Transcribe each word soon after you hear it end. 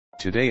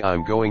Today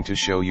I'm going to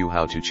show you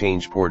how to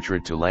change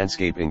portrait to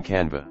landscape in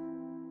Canva.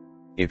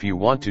 If you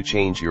want to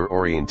change your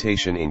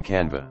orientation in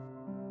Canva,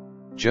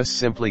 just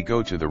simply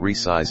go to the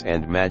Resize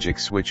and Magic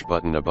Switch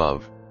button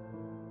above.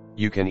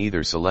 You can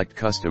either select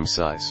custom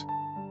size,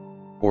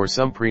 or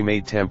some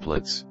pre-made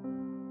templates,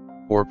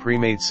 or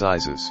pre-made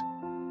sizes.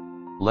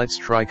 Let's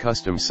try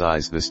custom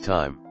size this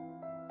time.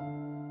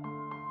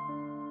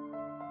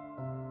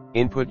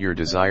 Input your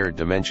desired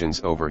dimensions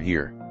over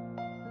here.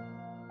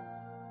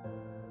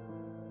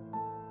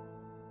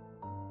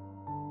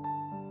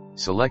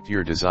 Select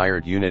your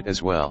desired unit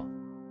as well.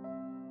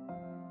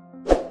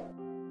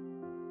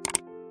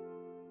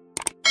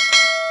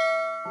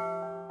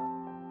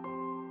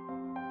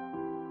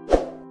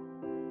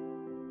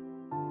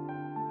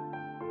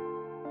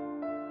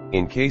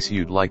 In case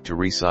you'd like to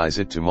resize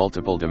it to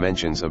multiple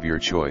dimensions of your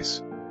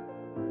choice,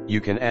 you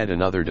can add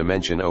another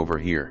dimension over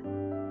here.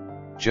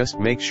 Just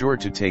make sure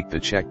to take the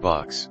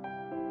checkbox.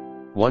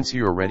 Once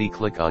you're ready,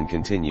 click on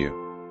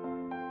Continue.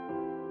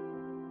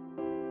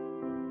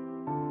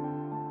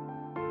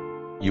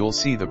 You'll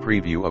see the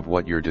preview of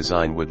what your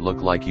design would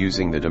look like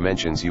using the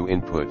dimensions you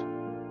input.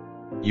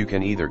 You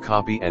can either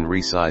copy and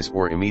resize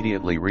or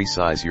immediately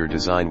resize your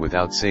design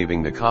without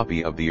saving the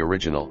copy of the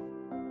original.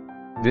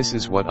 This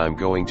is what I'm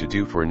going to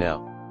do for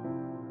now.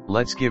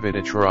 Let's give it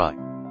a try.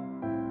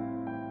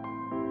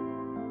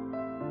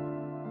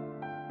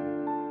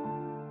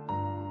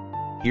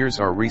 Here's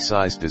our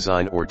resized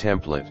design or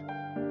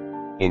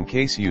template. In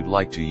case you'd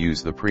like to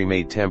use the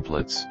pre-made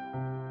templates,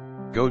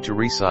 go to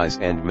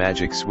Resize and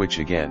Magic Switch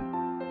again.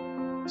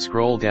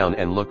 Scroll down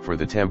and look for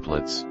the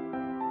templates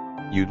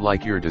you'd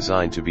like your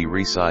design to be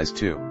resized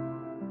to.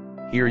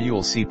 Here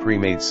you'll see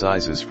pre-made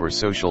sizes for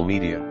social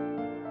media,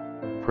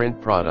 print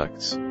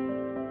products,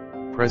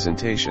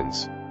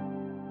 presentations,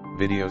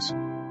 videos,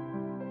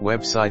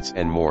 websites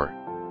and more.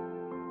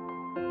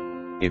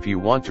 If you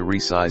want to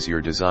resize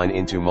your design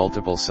into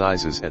multiple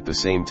sizes at the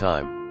same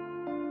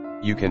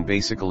time, you can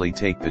basically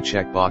take the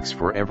checkbox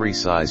for every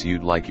size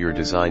you'd like your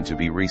design to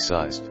be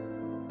resized.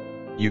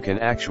 You can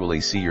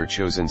actually see your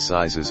chosen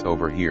sizes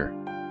over here.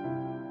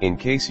 In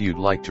case you'd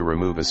like to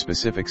remove a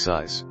specific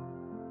size,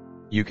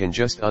 you can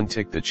just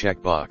untick the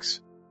checkbox.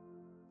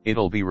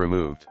 It'll be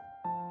removed.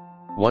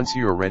 Once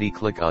you're ready,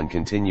 click on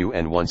Continue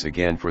and once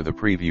again for the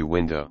preview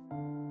window.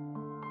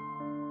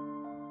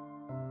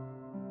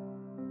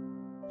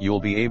 You'll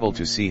be able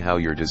to see how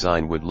your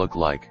design would look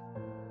like.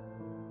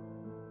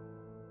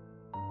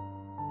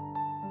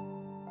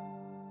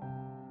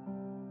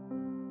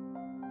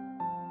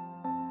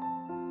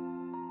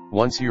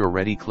 Once you're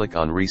ready, click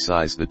on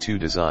Resize the two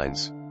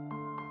designs.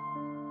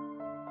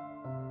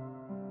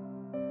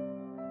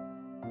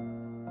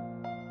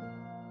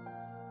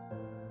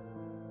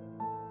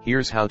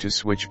 Here's how to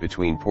switch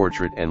between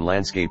portrait and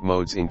landscape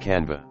modes in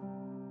Canva.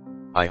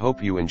 I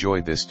hope you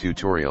enjoyed this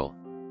tutorial.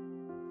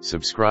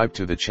 Subscribe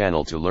to the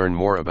channel to learn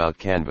more about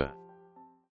Canva.